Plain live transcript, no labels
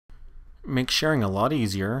Makes sharing a lot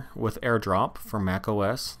easier with AirDrop for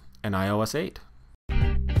macOS and iOS 8.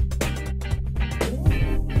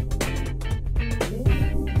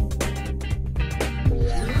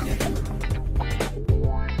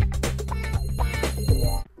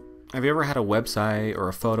 Have you ever had a website or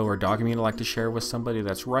a photo or document you'd like to share with somebody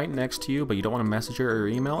that's right next to you, but you don't want to message it or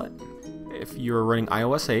email it? If you're running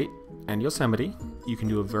iOS 8 and Yosemite, you can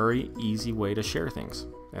do a very easy way to share things,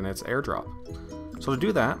 and it's AirDrop. So to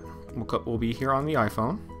do that, we'll be here on the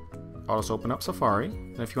iPhone. I'll just open up Safari,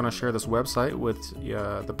 and if you want to share this website with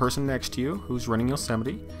the person next to you who's running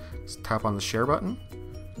Yosemite, just tap on the share button.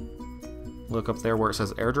 Look up there where it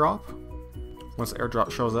says AirDrop. Once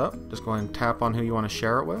AirDrop shows up, just go ahead and tap on who you want to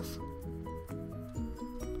share it with.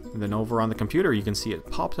 And then over on the computer, you can see it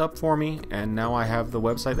popped up for me, and now I have the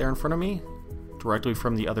website there in front of me, directly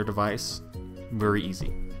from the other device. Very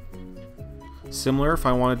easy. Similar, if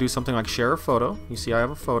I want to do something like share a photo, you see I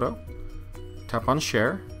have a photo. Tap on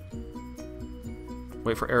share.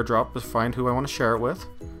 Wait for AirDrop to find who I want to share it with.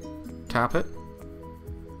 Tap it.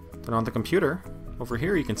 Then on the computer, over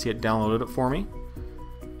here you can see it downloaded it for me.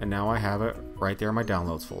 And now I have it right there in my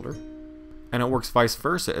downloads folder. And it works vice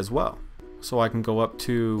versa as well. So I can go up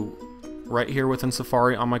to right here within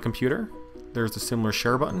Safari on my computer. There's the similar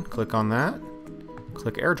share button. Click on that.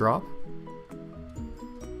 Click AirDrop.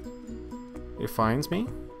 It finds me.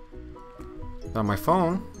 On my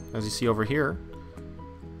phone, as you see over here,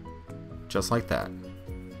 just like that.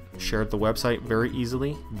 Shared the website very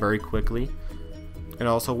easily, very quickly. It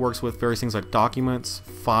also works with various things like documents,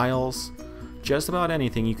 files, just about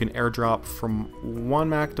anything you can AirDrop from one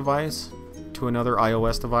Mac device to another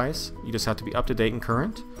iOS device. You just have to be up to date and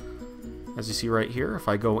current. As you see right here, if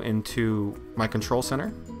I go into my control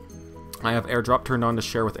center, I have AirDrop turned on to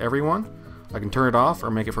share with everyone. I can turn it off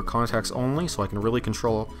or make it for contacts only, so I can really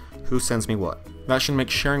control who sends me what. That should make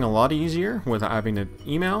sharing a lot easier without having to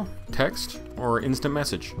email, text, or instant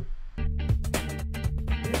message.